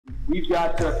we've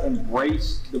got to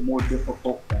embrace the more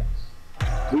difficult things.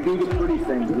 We do the pretty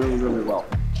things really, really well.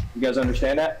 You guys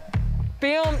understand that?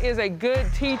 Film is a good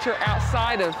teacher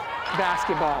outside of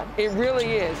basketball. It really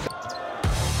is.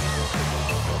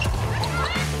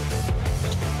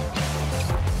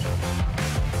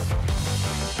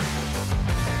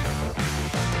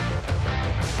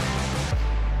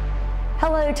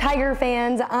 Hello, Tiger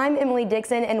fans. I'm Emily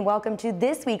Dixon, and welcome to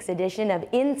this week's edition of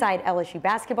Inside LSU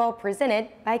Basketball, presented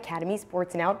by Academy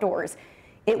Sports and Outdoors.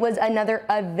 It was another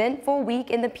eventful week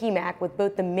in the PMAC, with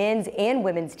both the men's and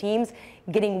women's teams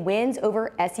getting wins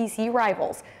over SEC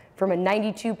rivals. From a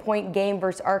 92-point game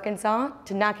versus Arkansas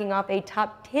to knocking off a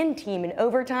top 10 team in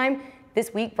overtime,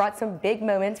 this week brought some big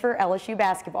moments for LSU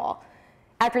basketball.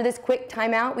 After this quick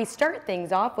timeout, we start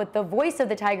things off with the voice of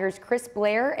the Tigers, Chris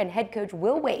Blair, and head coach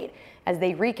Will Wade, as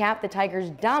they recap the Tigers'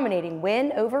 dominating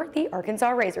win over the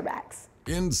Arkansas Razorbacks.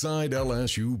 Inside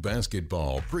LSU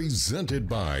Basketball, presented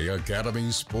by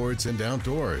Academy Sports and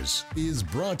Outdoors, is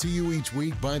brought to you each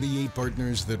week by the 8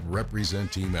 partners that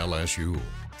represent Team LSU.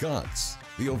 COTS,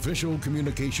 the official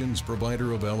communications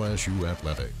provider of LSU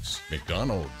Athletics.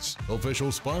 McDonald's,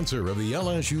 official sponsor of the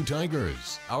LSU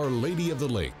Tigers. Our Lady of the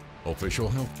Lake, official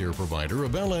healthcare provider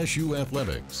of LSU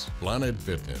Athletics. Planet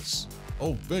Fitness,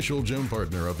 official gym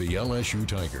partner of the LSU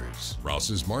Tigers.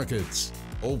 Ross's Markets,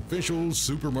 official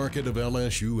supermarket of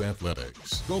LSU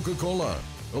Athletics. Coca-Cola,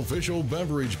 official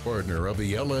beverage partner of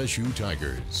the LSU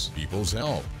Tigers. People's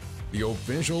Health, the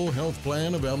official health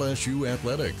plan of LSU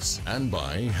Athletics. And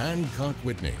by Hancock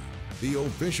Whitney, the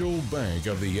official bank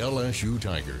of the LSU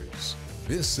Tigers.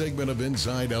 This segment of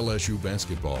Inside LSU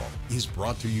Basketball is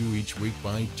brought to you each week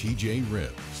by TJ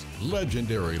Ribs,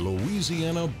 legendary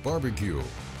Louisiana barbecue.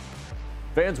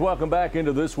 Fans, welcome back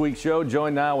into this week's show.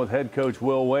 Joined now with head coach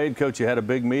Will Wade. Coach, you had a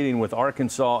big meeting with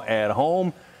Arkansas at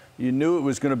home. You knew it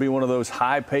was going to be one of those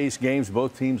high-paced games.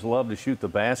 Both teams love to shoot the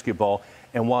basketball.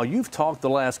 And while you've talked the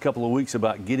last couple of weeks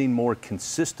about getting more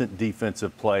consistent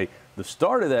defensive play, the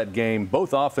start of that game,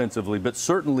 both offensively but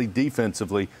certainly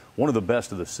defensively, one of the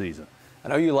best of the season. I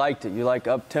know you liked it. You like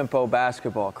up-tempo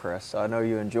basketball, Chris. I know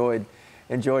you enjoyed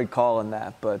calling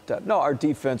that. But no, our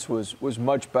defense was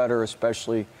much better,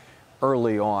 especially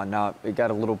early on. Now it got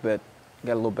a little bit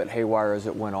haywire as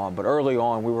it went on. But early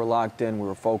on, we were locked in. We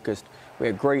were focused. We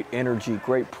had great energy,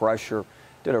 great pressure.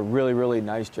 Did a really, really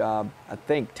nice job, I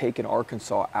think, taking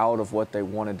Arkansas out of what they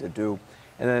wanted to do.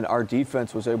 And then our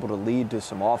defense was able to lead to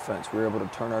some offense. We were able to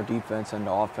turn our defense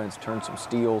into offense, turn some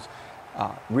steals.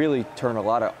 Really turn a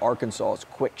lot of Arkansas's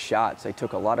quick shots. They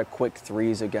took a lot of quick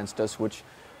threes against us, which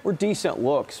were decent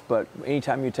looks, but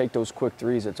anytime you take those quick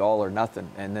threes, it's all or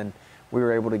nothing. And then we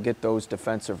were able to get those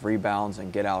defensive rebounds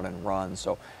and get out and run.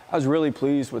 So I was really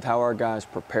pleased with how our guys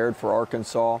prepared for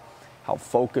Arkansas, how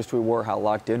focused we were, how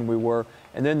locked in we were,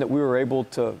 and then that we were able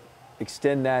to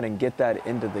extend that and get that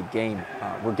into the game.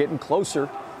 We're getting closer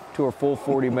to a full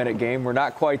 40-minute game. We're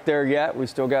not quite there yet. We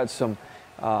still got some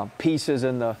pieces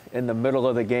in the middle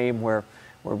of the game where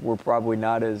we're probably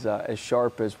not as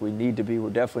sharp as we need to be. We're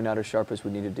definitely not as sharp as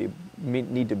we need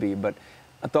to be. But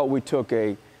I thought we took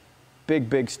a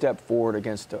big step forward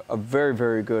against a very,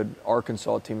 very good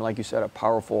Arkansas team. Like you said, a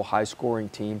powerful, high-scoring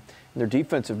team. And their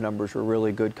defensive numbers were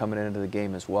really good coming into the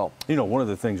game as well. You know, one of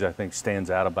the things I think stands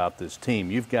out about this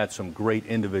team, you've got some great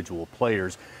individual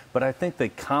players, but I think they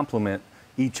complement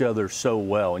each other so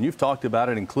well. And you've talked about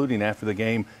it, including after the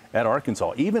game at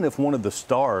Arkansas. Even if one of the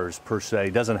stars, per se,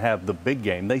 doesn't have the big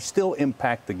game, they still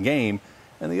impact the game.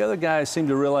 And the other guys seem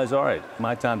to realize, all right,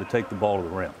 my time to take the ball to the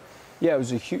rim. Yeah, it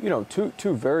was a huge,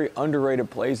 two very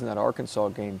underrated plays in that Arkansas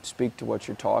game speak to what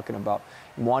you're talking about.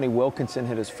 Mwani Wilkinson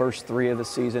hit his first 3 of the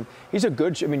season. He's a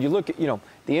good, you look at, the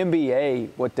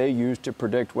NBA, what they use to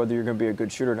predict whether you're going to be a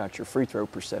good shooter or not, your free throw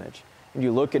percentage. And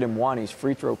you look at Mwani's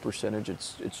free throw percentage,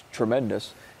 it's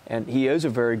tremendous. And he is a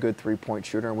very good three-point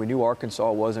shooter, and we knew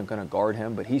Arkansas wasn't going to guard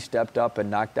him, but he stepped up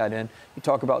and knocked that in. You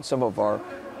talk about some of our,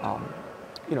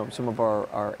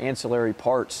 our ancillary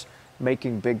parts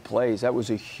making big plays. That was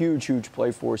a huge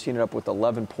play for us. He ended up with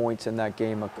 11 points in that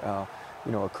game, a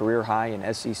career high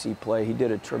in SEC play. He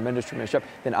did a tremendous job.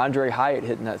 Then Andre Hyatt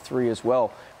hitting that 3 as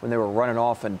well when they were running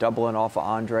off and doubling off of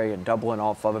Andre and doubling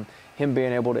off of him. Him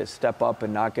being able to step up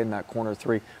and knock in that corner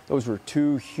 3. Those were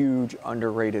 2 huge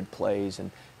underrated plays. And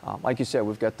like you said,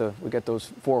 we got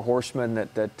those 4 horsemen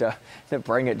that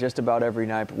bring it just about every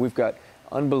night. But we've got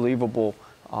unbelievable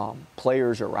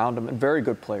players around them, and very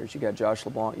good players. You got Josh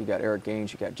LeBlanc, you got Eric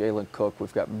Gaines, you got Jalen Cook.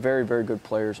 We've got very good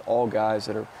players, all guys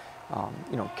that are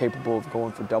capable of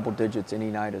going for double digits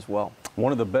any night as well.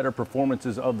 One of the better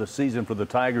performances of the season for the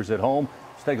Tigers at home.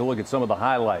 Let's take a look at some of the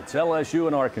highlights. LSU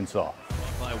and Arkansas.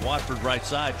 By Watford right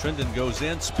side. Trendon goes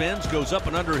in, spins, goes up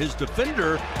and under his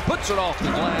defender, puts it off the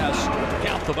glass.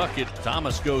 Count the bucket.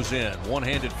 Thomas goes in.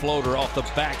 One-handed floater off the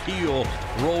back heel,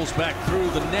 rolls back through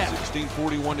the net.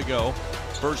 16:41 to go.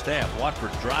 First half.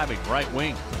 Watford driving right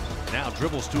wing. Now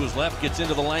dribbles to his left, gets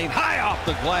into the lane, high off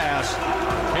the glass.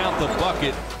 Count the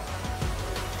bucket.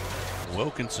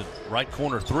 Wilkinson, right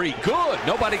corner three, good.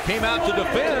 Nobody came out to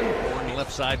defend. On the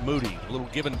left side, Moody, a little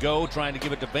give and go, trying to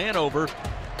give it to Vanover.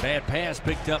 Bad pass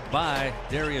picked up by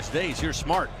Darius Days. Here's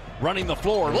Smart, running the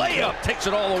floor, layup, takes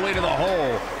it all the way to the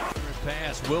hole.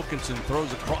 Pass, Wilkinson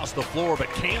throws across the floor, but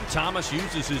Cam Thomas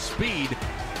uses his speed,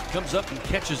 comes up and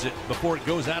catches it before it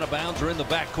goes out of bounds or in the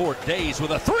backcourt. Days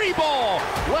with a three ball,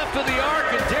 left of the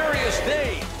arc, and Darius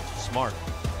Days. Smart.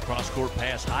 Cross-court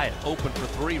pass, Hyatt open for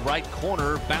three, right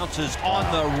corner, bounces on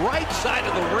the right side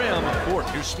of the rim.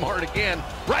 Here's Smart again,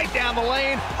 right down the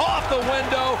lane, off the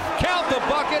window, count the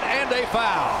bucket, and a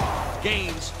foul.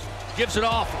 Gaines gives it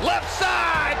off, left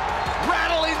side,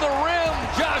 rattling the rim,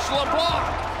 Josh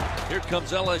LeBlanc. Here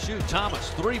comes LSU,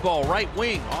 Thomas, three ball, right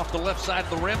wing, off the left side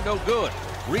of the rim, no good.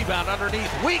 Rebound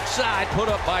underneath, weak side, put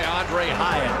up by Andre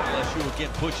Hyatt. LSU again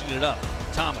pushing it up.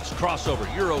 Thomas, crossover,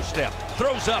 Euro step,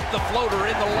 throws up the floater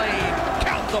in the lane,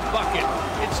 count the bucket.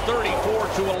 It's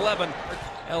 34-11.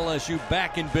 LSU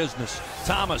back in business.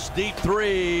 Thomas, deep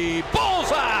three,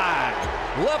 bullseye!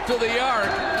 Left of the arc,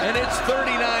 and it's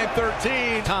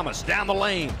 39-13. Thomas down the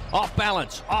lane, off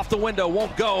balance, off the window,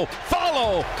 won't go.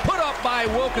 Follow, put up by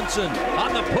Wilkinson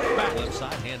on the putback. Left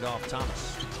side, handoff,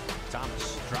 Thomas.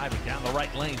 Thomas driving down the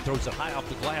right lane, throws it high off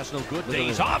the glass, no good.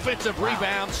 Days, offensive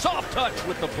rebound, soft touch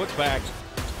with the putback.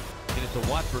 Get it to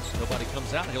Watford, nobody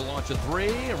comes out, he'll launch a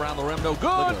three, around the rim, no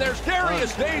good. There's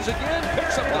Darius Days again,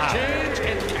 picks up the change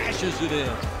and cashes it in.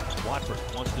 Watford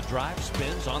wants to drive,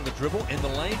 spins on the dribble, in the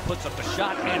lane, puts up the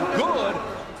shot, and good.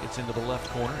 It's into the left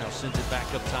corner, now sends it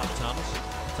back up top, Thomas.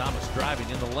 Thomas driving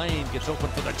in the lane, gets open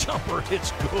for the jumper,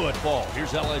 it's good. Ball,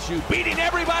 here's LSU, beating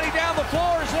everybody down the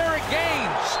floor as Eric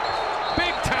Gaines.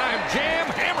 Big time jam,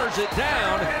 hammers it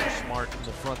down. Smart in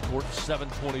the front court,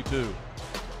 7:22.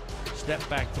 Step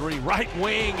back three, right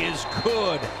wing is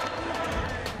good.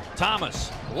 Thomas,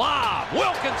 lob,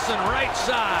 Wilkinson right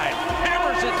side,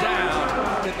 hammers it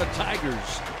down. And the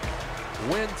Tigers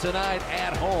win tonight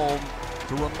at home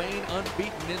to remain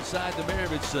unbeaten inside the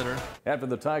Maravich Center. After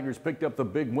the Tigers picked up the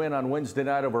big win on Wednesday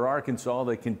night over Arkansas,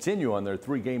 they continue on their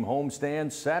three-game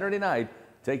homestand Saturday night,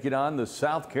 taking on the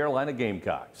South Carolina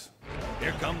Gamecocks.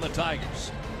 Here come the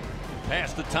Tigers.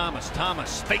 Pass to Thomas.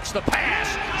 Thomas fakes the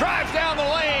pass, drives down the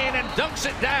lane, and dunks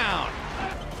it down.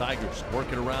 Tigers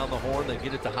working around the horn. They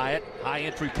get it to Hyatt. High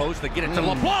entry post. They get it to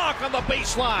LeBlanc on the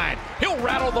baseline. He'll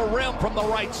rattle the rim from the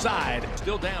right side.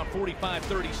 Still down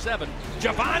 45-37.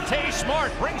 Javonte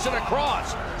Smart brings it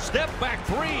across. Step back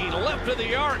three, left of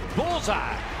the arc.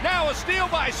 Bullseye. Now a steal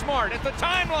by Smart at the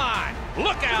timeline.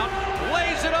 Look out.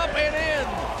 Lays it up and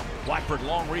in. Watford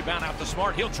long rebound out to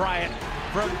Smart. He'll try it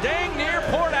from dang near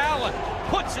Port Allen.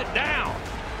 Puts it down.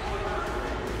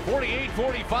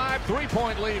 48-45,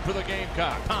 three-point lead for the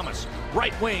Gamecock. Thomas,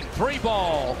 right wing, three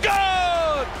ball.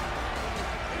 Good!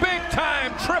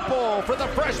 Big-time triple for the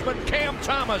freshman Cam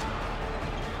Thomas.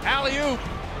 Alley-oop.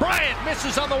 Bryant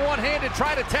misses on the one-handed,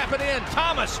 try to tap it in.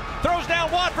 Thomas throws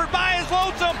down Watford by his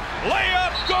lonesome.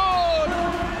 Layup, good!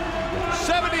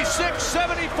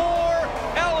 76-74,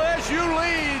 LSU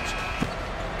leads.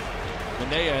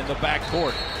 Manea in the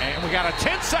backcourt, and we got a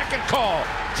 10-second call.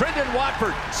 Trendon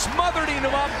Watford smothered him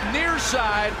up near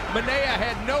side. Manea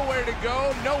had nowhere to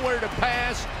go, nowhere to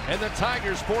pass, and the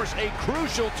Tigers force a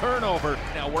crucial turnover.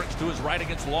 Now works to his right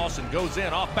against Lawson, goes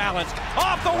in, off balance,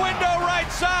 off the window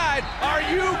right side. Are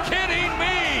you kidding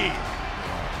me?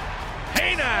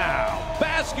 Hey now,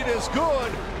 basket is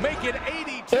good, make it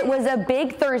 82. It was a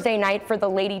big Thursday night for the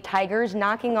Lady Tigers,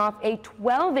 knocking off a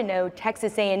 12-0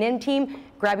 Texas A&M team,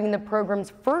 grabbing the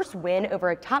program's first win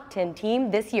over a top 10 team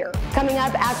this year. Coming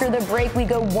up after the break, we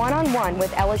go one-on-one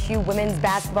with LSU women's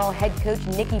basketball head coach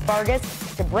Nikki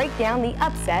Fargas to break down the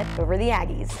upset over the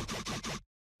Aggies.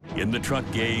 In the truck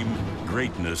game,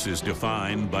 greatness is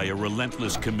defined by a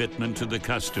relentless commitment to the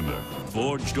customer,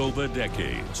 forged over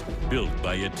decades, built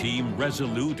by a team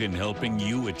resolute in helping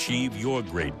you achieve your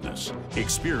greatness.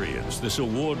 Experience this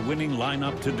award-winning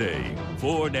lineup today.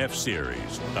 Ford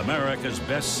F-Series, America's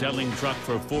best-selling truck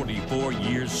for 44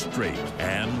 years straight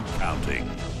and counting.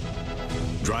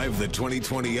 Drive the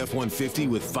 2020 F-150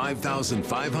 with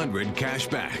 $5,500 cash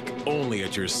back, only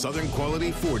at your Southern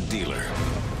Quality Ford dealer.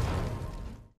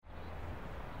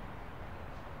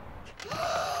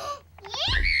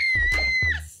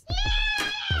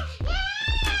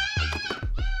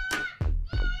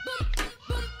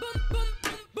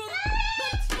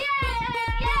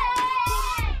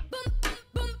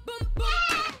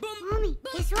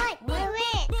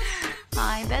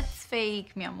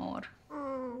 cake, mi amor.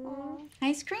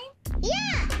 Ice cream?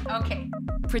 Yeah! Okay.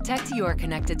 Protect your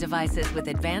connected devices with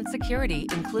advanced security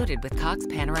included with Cox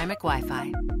Panoramic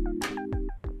Wi-Fi.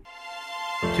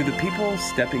 To the people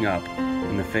stepping up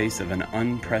in the face of an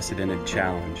unprecedented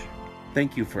challenge,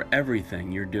 thank you for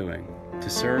everything you're doing to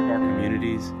serve our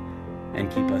communities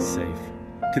and keep us safe.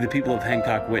 To the people of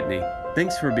Hancock Whitney,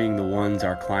 thanks for being the ones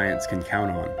our clients can count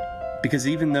on. Because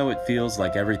even though it feels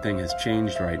like everything has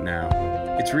changed right now,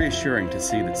 it's reassuring to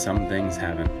see that some things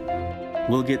haven't.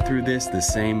 We'll get through this the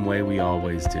same way we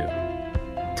always do,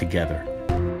 together.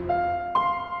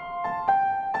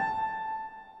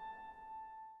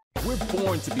 We're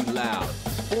born to be loud,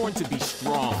 born to be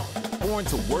strong, born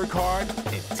to work hard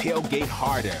and tailgate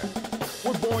harder.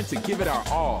 We're born to give it our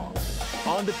all,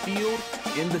 on the field,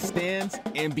 in the stands,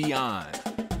 and beyond.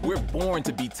 We're born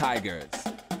to be Tigers.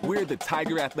 We're the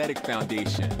Tiger Athletic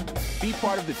Foundation. Be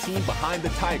part of the team behind the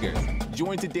Tigers.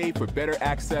 Join today for better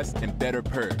access and better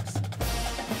perks.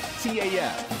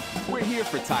 TAF, we're here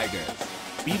for Tigers.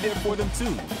 Be there for them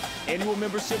too. Annual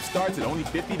membership starts at only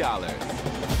 $50.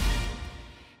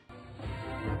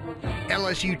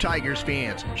 LSU Tigers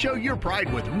fans, show your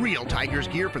pride with real Tigers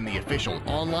gear from the official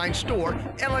online store,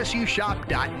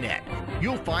 lsushop.net.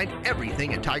 You'll find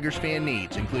everything a Tigers fan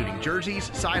needs, including jerseys,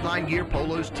 sideline gear,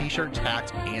 polos, t-shirts,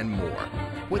 hats, and more.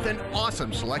 With an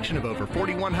awesome selection of over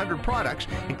 4,100 products,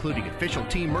 including official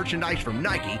team merchandise from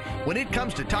Nike, when it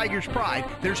comes to Tigers pride,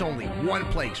 there's only one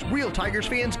place real Tigers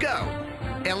fans go,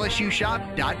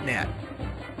 lsushop.net.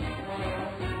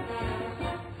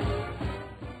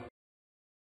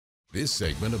 This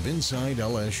segment of Inside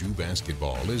LSU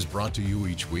Basketball is brought to you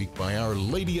each week by Our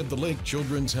Lady of the Lake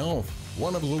Children's Health,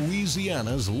 one of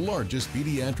Louisiana's largest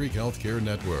pediatric healthcare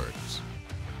networks.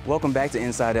 Welcome back to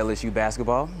Inside LSU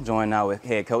Basketball. Joined now with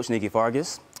head coach Nikki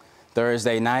Fargas.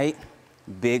 Thursday night,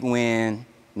 big win,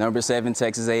 number 7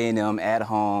 Texas A&M at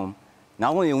home.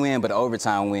 Not only a win, but an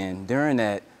overtime win. During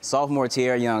that, sophomore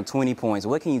Tierra Young, 20 points.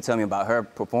 What can you tell me about her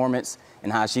performance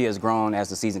and how she has grown as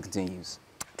the season continues?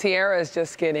 Tierra is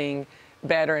just getting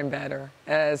better and better.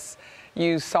 As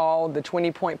you saw the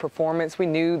 20-point performance, we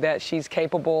knew that she's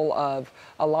capable of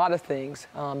a lot of things.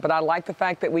 But I like the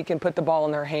fact that we can put the ball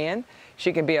in her hand.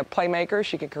 She can be a playmaker.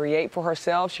 She can create for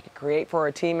herself. She can create for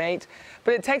her teammates.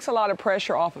 But it takes a lot of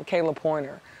pressure off of Kayla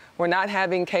Pointer. We're not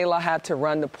having Kayla have to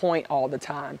run the point all the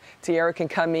time. Tierra can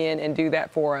come in and do that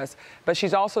for us. But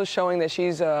she's also showing that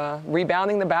she's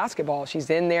rebounding the basketball. She's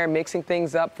in there mixing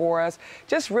things up for us,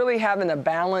 just really having a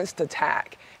balanced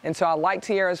attack. And so I like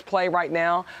Tierra's play right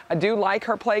now. I do like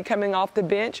her play coming off the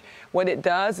bench. What it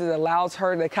does is it allows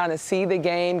her to kind of see the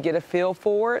game, get a feel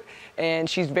for it, and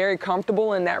she's very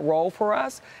comfortable in that role for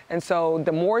us. And so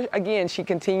the more, again, she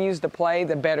continues to play,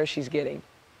 the better she's getting.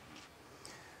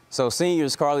 So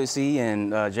seniors Carly C.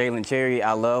 and Jalen Cherry,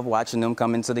 I love watching them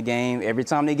come into the game. Every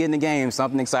time they get in the game,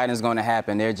 something exciting is going to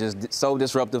happen. They're just so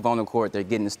disruptive on the court. They're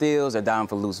getting steals. They're diving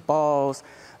for loose balls.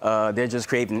 They're just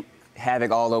creating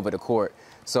havoc all over the court.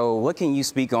 So what can you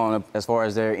speak on as far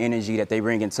as their energy that they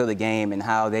bring into the game and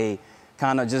how they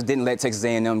kind of just didn't let Texas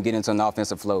A&M get into an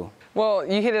offensive flow? Well,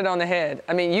 you hit it on the head.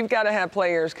 I mean, you've got to have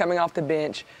players coming off the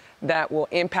bench that will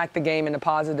impact the game in a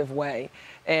positive way.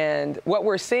 And what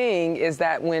we're seeing is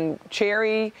that when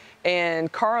Cherry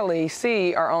and Carly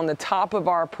C are on the top of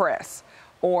our press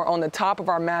or on the top of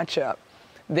our matchup,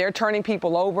 they're turning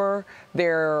people over.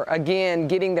 They're, again,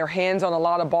 getting their hands on a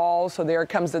lot of balls, so there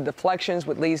comes the deflections,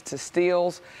 which leads to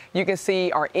steals. You can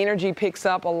see our energy picks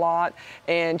up a lot,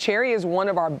 and Cherry is one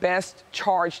of our best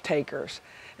charge takers.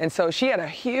 And so she had a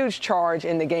huge charge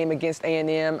in the game against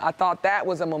A&M. I thought that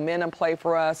was a momentum play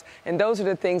for us, and those are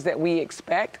the things that we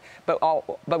expect, but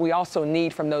we also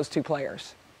need from those two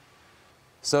players.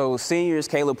 So seniors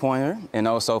Kayla Pointer and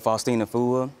also Faustina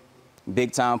Fua,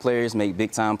 big-time players make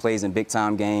big-time plays in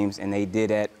big-time games, and they did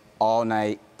that all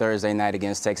night Thursday night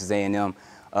against Texas A&M.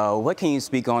 What can you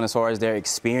speak on as far as their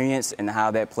experience and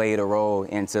how that played a role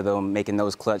into them making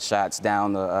those clutch shots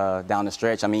down the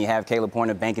stretch? I mean, you have Kayla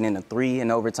Pointer banking in a 3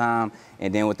 in overtime,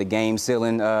 and then with the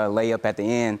game-sealing layup at the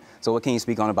end. So what can you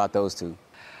speak on about those two?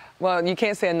 Well, you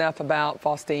can't say enough about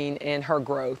Faustine and her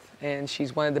growth, and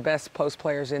she's one of the best post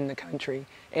players in the country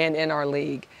and in our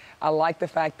league. I like the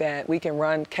fact that we can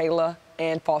run Kayla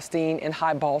and Faustine in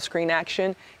high ball screen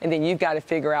action, and then you've got to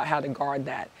figure out how to guard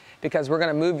that, because we're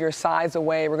going to move your size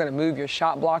away, we're going to move your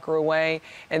shot blocker away,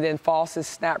 and then Faust is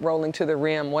snap rolling to the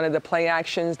rim. One of the play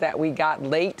actions that we got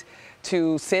late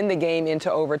to send the game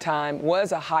into overtime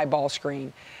was a high ball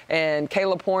screen. And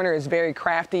Kayla Pointer is very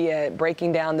crafty at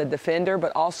breaking down the defender,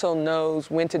 but also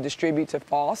knows when to distribute to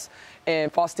Faust.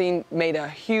 And Faustine made a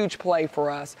huge play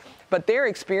for us. But their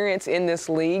experience in this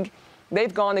league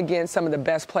they've gone against some of the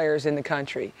best players in the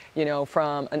country, you know,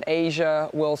 from an Asia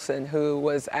Wilson who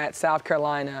was at South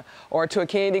Carolina, or to a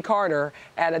Kennedy Carter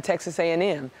at a Texas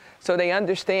A&M. So they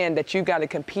understand that you've got to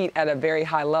compete at a very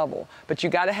high level, but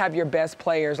you got to have your best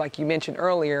players, like you mentioned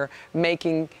earlier,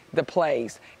 making the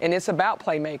plays. And it's about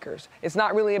playmakers. It's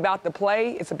not really about the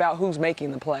play, it's about who's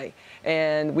making the play.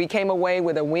 And we came away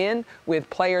with a win with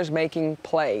players making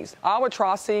plays. Awa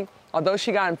Trossi, although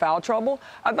she got in foul trouble,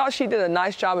 I thought she did a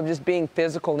nice job of just being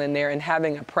physical in there and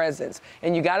having a presence.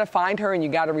 And you got to find her and you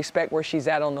got to respect where she's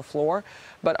at on the floor.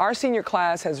 But our senior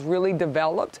class has really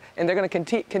developed, and they're going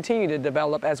to continue to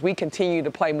develop as we continue to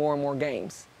play more and more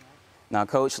games. Now,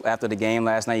 Coach, after the game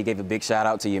last night, you gave a big shout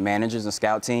out to your managers and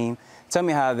scout team. Tell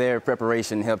me how their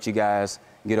preparation helped you guys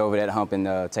get over that hump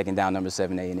and taking down number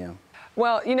 7 A&M.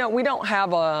 Well, you know, we don't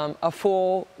have a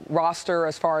full roster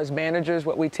as far as managers,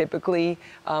 what we typically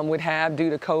would have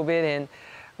due to COVID. And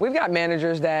we've got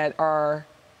managers that are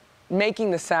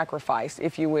making the sacrifice,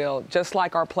 if you will, just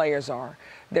like our players are.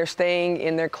 They're staying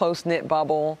in their close-knit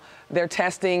bubble. They're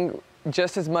testing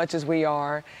just as much as we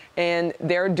are. And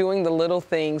they're doing the little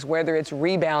things, whether it's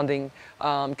rebounding,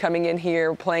 coming in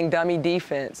here, playing dummy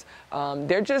defense.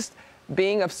 They're just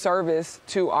being of service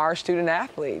to our student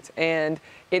athletes. And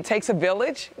it takes a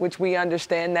village, which we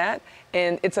understand that,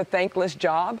 and it's a thankless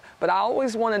job, but I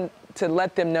always wanted to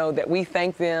let them know that we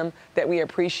thank them, that we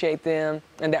appreciate them,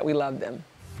 and that we love them.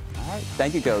 All right.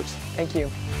 Thank you, Coach. Thank you.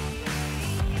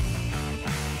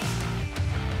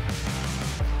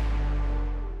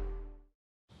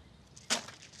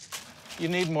 You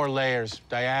need more layers,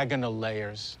 diagonal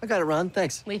layers. I got it, Ron.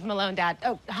 Thanks. Leave him alone, Dad.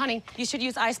 Oh, honey, you should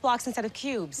use ice blocks instead of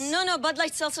cubes. No, Bud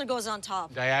Light Seltzer goes on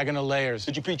top. Diagonal layers.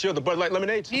 Did you pre-chill the Bud Light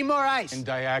lemonades? Need more ice. And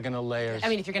diagonal layers. I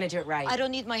mean, if you're gonna do it right. I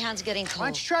don't need my hands getting cold. Why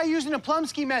don't you try using the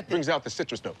Plumsky method? Brings out the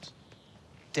citrus notes.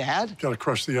 Dad? Gotta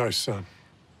crush the ice, son.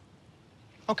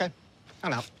 Okay,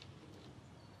 I'm out.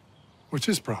 What's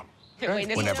his problem?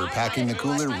 Whenever packing the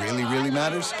cooler really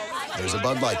matters, there's a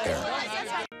Bud Light there.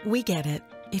 We get it.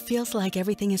 It feels like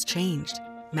everything has changed.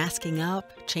 Masking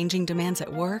up, changing demands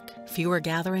at work, fewer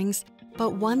gatherings.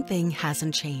 But one thing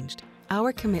hasn't changed: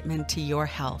 our commitment to your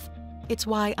health. It's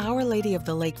why Our Lady of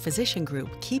the Lake Physician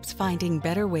Group keeps finding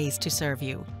better ways to serve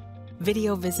you.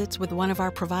 Video visits with one of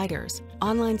our providers,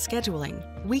 online scheduling,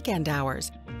 weekend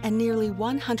hours, and nearly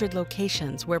 100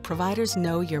 locations where providers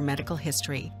know your medical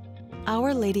history.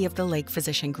 Our Lady of the Lake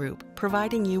Physician Group,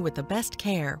 providing you with the best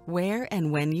care where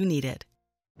and when you need it.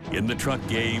 In the truck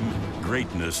game,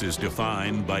 greatness is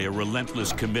defined by a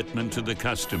relentless commitment to the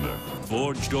customer,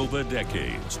 forged over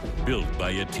decades, built by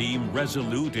a team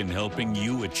resolute in helping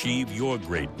you achieve your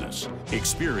greatness.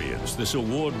 Experience this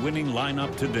award-winning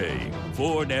lineup today.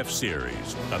 Ford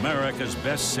F-Series, America's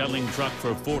best-selling truck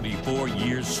for 44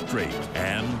 years straight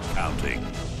and counting.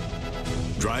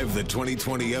 Drive the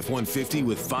 2020 F-150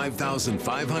 with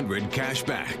 $5,500 cash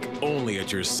back, only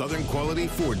at your Southern Quality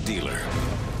Ford dealer.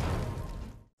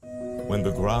 When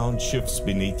the ground shifts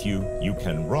beneath you, you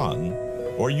can run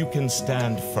or you can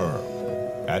stand firm.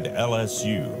 At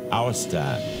LSU, our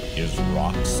stand is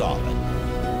rock solid.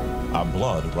 Our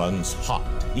blood runs hot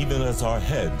even as our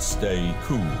heads stay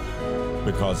cool,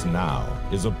 because now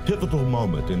is a pivotal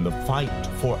moment in the fight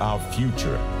for our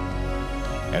future.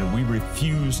 And we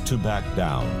refuse to back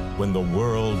down when the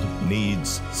world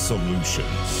needs solutions.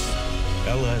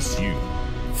 LSU,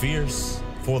 fierce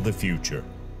for the future.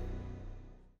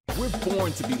 We're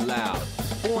born to be loud,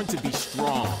 born to be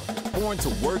strong, born to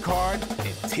work hard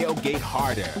and tailgate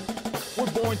harder.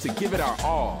 We're born to give it our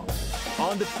all,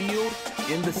 on the field,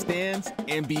 in the stands,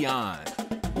 and beyond.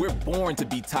 We're born to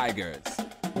be Tigers.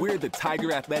 We're the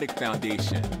Tiger Athletic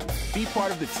Foundation. Be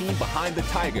part of the team behind the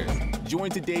Tigers. Join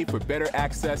today for better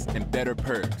access and better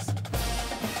perks.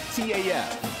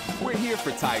 TAF, we're here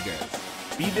for Tigers.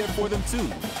 Be there for them too.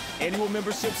 Annual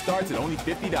membership starts at only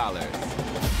 $50.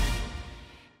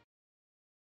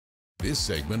 This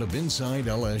segment of Inside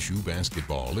LSU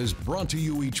Basketball is brought to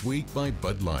you each week by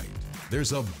Bud Light.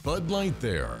 There's a Bud Light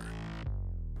there.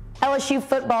 LSU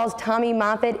football's Tommy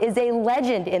Moffitt is a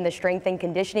legend in the strength and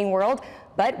conditioning world,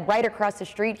 but right across the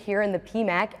street here in the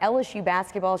PMAC, LSU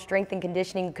basketball strength and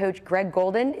conditioning coach Greg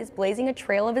Golden is blazing a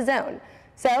trail of his own.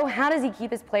 So how does he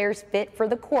keep his players fit for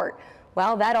the court?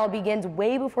 Well, that all begins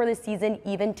way before the season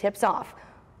even tips off.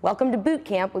 Welcome to Boot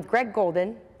Camp with Greg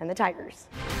Golden and the Tigers.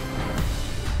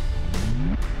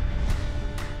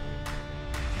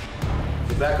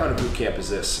 The background of boot camp is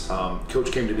this.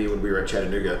 Coach came to me when we were at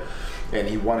Chattanooga, and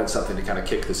he wanted something to kind of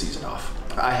kick the season off.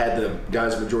 I had the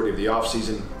guys majority of the off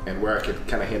season, and where I could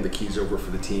kind of hand the keys over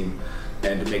for the team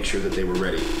and to make sure that they were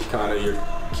ready. Kind of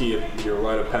your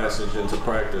rite of passage into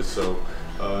practice. So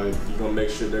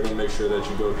they're gonna make sure that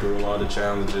you go through a lot of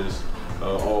challenges,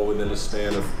 all within a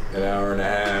span of an hour and a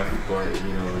half. But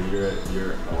you know,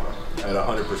 you're at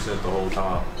 100% the whole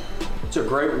time. It's a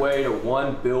great way to,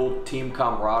 1, build team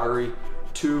camaraderie,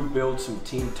 2, build some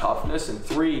team toughness, and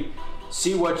 3,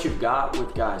 see what you've got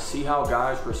with guys. See how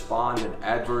guys respond in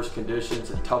adverse conditions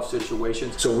and tough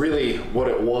situations. So really what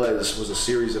it was a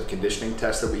series of conditioning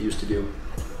tests that we used to do.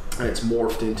 And it's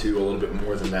morphed into a little bit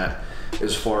more than that,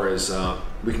 as far as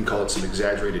we can call it some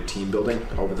exaggerated team building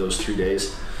over those 2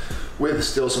 days, with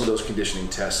still some of those conditioning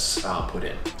tests put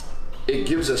in. It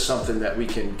gives us something that we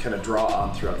can kind of draw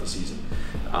on throughout the season.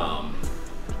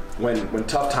 When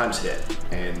tough times hit,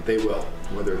 and they will,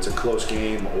 whether it's a close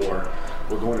game or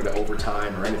we're going into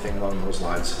overtime or anything along those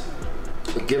lines,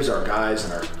 it gives our guys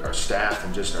and our staff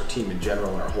and just our team in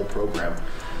general and our whole program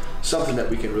something that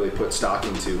we can really put stock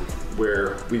into,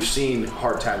 where we've seen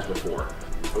hard times before.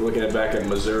 We're looking back at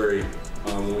Missouri,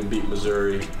 when we beat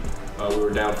Missouri, we were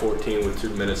down 14 with 2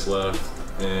 minutes left,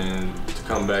 and to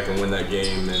come back and win that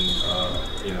game and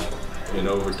you know, in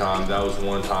overtime, that was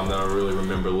one time that I really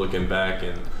remember looking back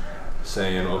and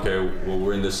saying, okay, well,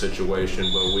 we're in this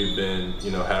situation, but we've been,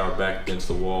 you know, had our back against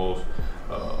the walls,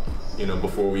 you know,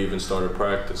 before we even started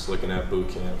practice, looking at boot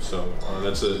camp. So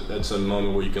that's a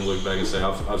moment where you can look back and say,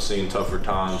 I've seen tougher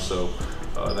times. So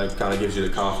that kind of gives you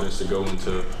the confidence to go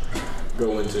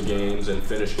into games and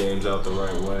finish games out the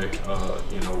right way,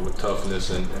 you know, with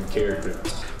toughness and character.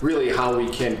 Really how we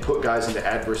can put guys into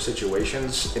adverse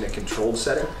situations in a controlled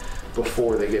setting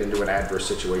before they get into an adverse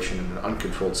situation in an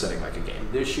uncontrolled setting like a game.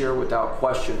 This year, without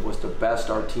question, was the best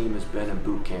our team has been in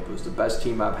boot camp. It was the best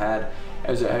team I've had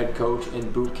as a head coach in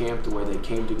boot camp, the way they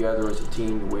came together as a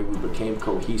team, the way we became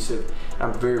cohesive.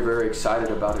 I'm very, very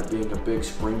excited about it being a big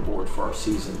springboard for our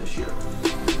season this year.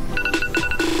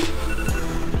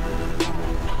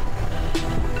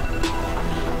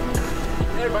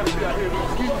 Everybody be out here.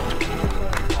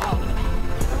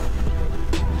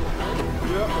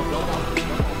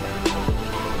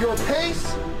 Your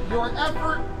pace, your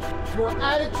effort, your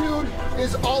attitude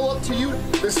is all up to you.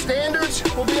 The standards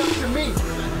will be up to me.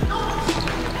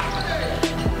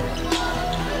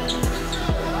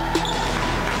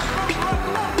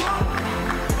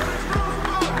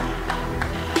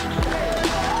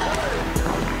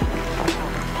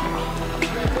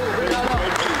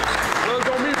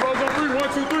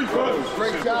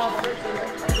 Great job.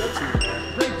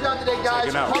 Great job today,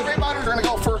 guys. Heart rate monitors are gonna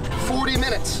go for 40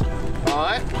 minutes. All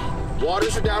right?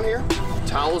 Waters are down here,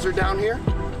 towels are down here.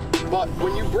 But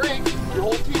when you break, your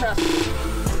whole team has to.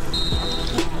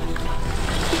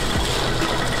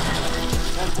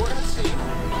 And we're gonna see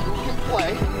who can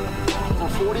play for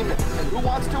 40 minutes and who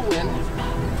wants to win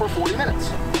for 40 minutes.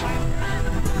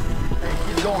 Hey,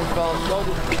 keep going, fellas. Go.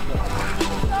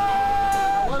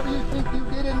 Whatever you think you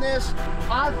did in this,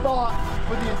 I thought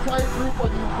for the entire group,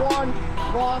 whether you won,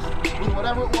 lost,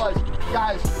 whatever it was,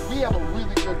 guys, we have a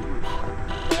really good group,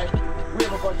 okay? We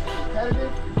have a bunch of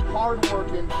competitive,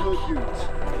 hard-working, good dudes.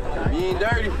 Okay? You ain't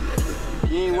dirty,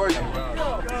 you ain't working.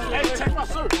 Hey, check my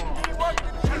shirt.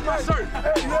 Check my shirt.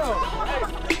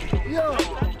 Hey, yo.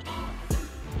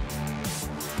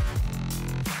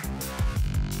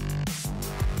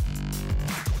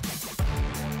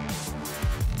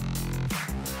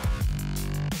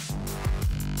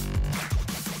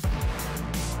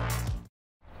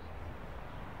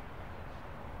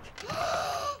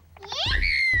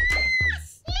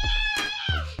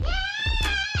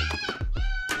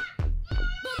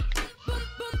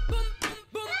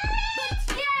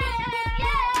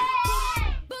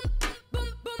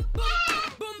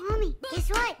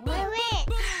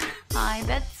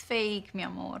 Fake, mi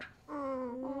amor.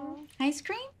 Ice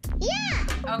cream?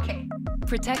 Yeah! Okay.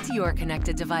 Protect your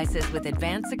connected devices with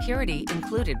advanced security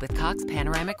included with Cox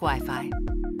Panoramic Wi-Fi.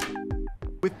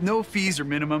 With no fees or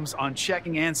minimums on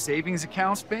checking and savings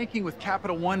accounts, banking with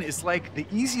Capital One is like the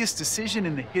easiest decision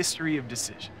in the history of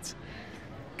decisions.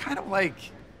 Kind of like...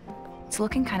 It's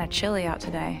looking kind of chilly out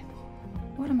today.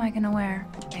 What am I gonna wear?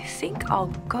 I think I'll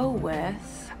go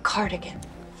with a cardigan.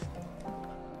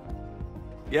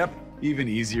 Yep. Even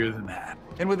easier than that.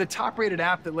 And with a top-rated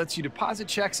app that lets you deposit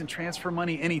checks and transfer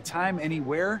money anytime,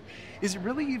 anywhere, is it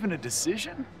really even a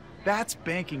decision? That's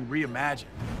banking reimagined.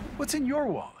 What's in your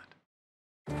wallet?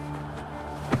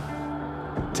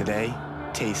 Today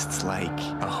tastes like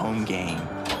a home game,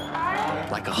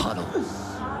 like a huddle.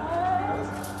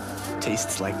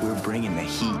 Tastes like we're bringing the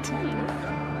heat,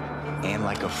 and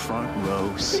like a front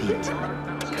row seat.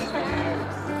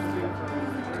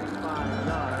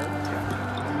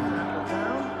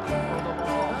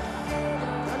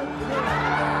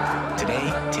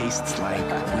 Today tastes like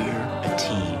we're a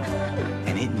team,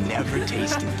 and it never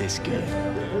tasted this good.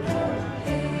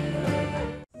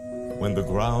 When the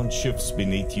ground shifts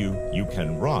beneath you, you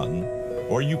can run,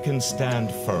 or you can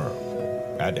stand firm.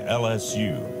 At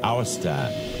LSU, our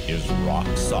stand is rock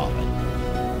solid.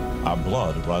 Our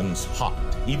blood runs hot,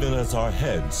 even as our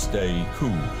heads stay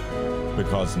cool.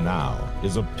 Because now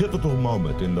is a pivotal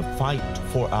moment in the fight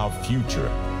for our future.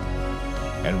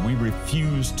 And we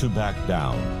refuse to back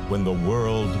down when the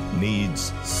world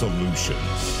needs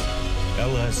solutions.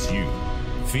 LSU,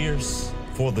 fierce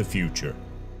for the future.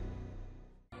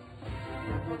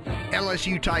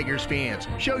 LSU Tigers fans,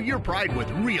 show your pride with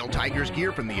real Tigers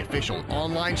gear from the official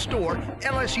online store,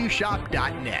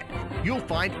 lsushop.net. You'll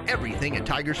find everything a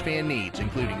Tigers fan needs,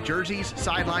 including jerseys,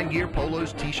 sideline gear,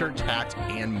 polos, t-shirts, hats,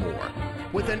 and more.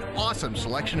 With an awesome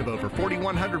selection of over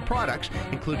 4,100 products,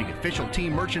 including official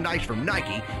team merchandise from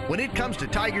Nike, when it comes to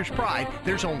Tigers pride,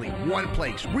 there's only one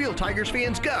place real Tigers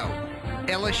fans go,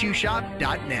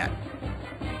 lsushop.net.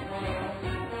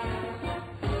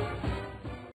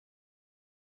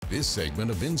 This segment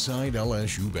of Inside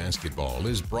LSU Basketball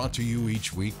is brought to you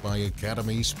each week by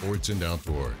Academy Sports and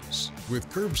Outdoors. With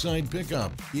curbside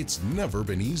pickup, it's never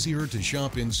been easier to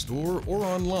shop in-store or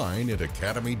online at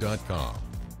academy.com.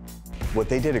 What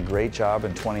they did a great job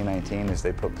in 2019 is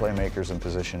they put playmakers in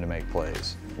position to make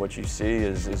plays. What you see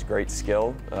is great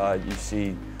skill. You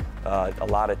see a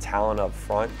lot of talent up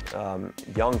front,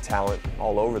 young talent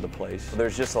all over the place.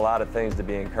 There's just a lot of things to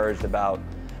be encouraged about.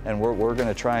 And what we're going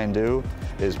to try and do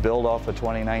is build off of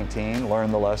 2019,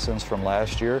 learn the lessons from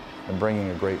last year, and bringing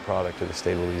a great product to the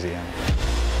state of Louisiana.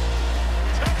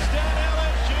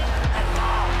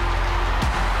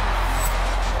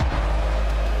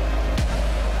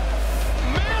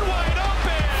 Man wide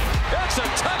open. That's a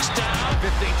touchdown.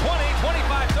 15-20,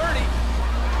 25-30.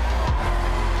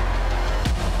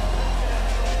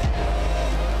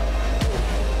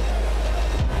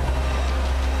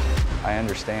 I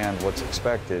understand what's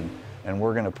expected, and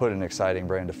we're going to put an exciting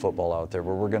brand of football out there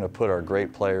where we're going to put our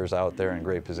great players out there in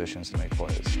great positions to make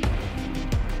plays.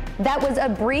 That was a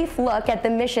brief look at the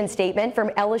mission statement from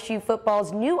LSU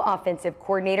football's new offensive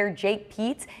coordinator, Jake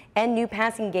Peets, and new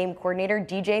passing game coordinator,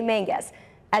 DJ Mangus.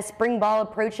 As spring ball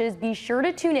approaches, be sure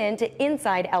to tune in to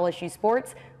Inside LSU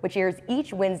Sports, which airs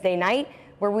each Wednesday night,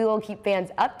 where we will keep fans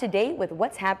up to date with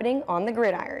what's happening on the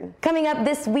gridiron. Coming up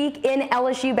this week in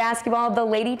LSU basketball, the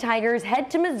Lady Tigers head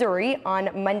to Missouri on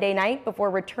Monday night before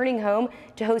returning home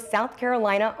to host South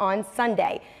Carolina on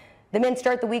Sunday. The men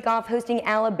start the week off hosting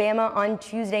Alabama on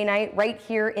Tuesday night right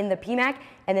here in the PMAC,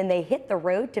 and then they hit the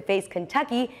road to face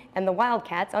Kentucky and the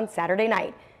Wildcats on Saturday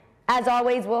night. As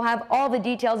always, we'll have all the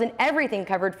details and everything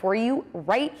covered for you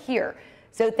right here.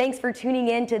 So thanks for tuning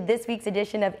in to this week's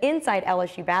edition of Inside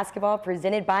LSU Basketball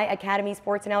presented by Academy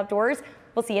Sports and Outdoors.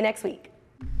 We'll see you next week.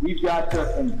 We've got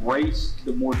to embrace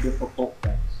the more difficult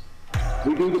things.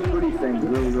 We do the pretty things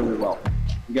really, really well.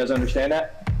 You guys understand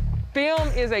that? Film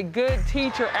is a good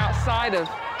teacher outside of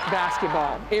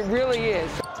basketball. It really is.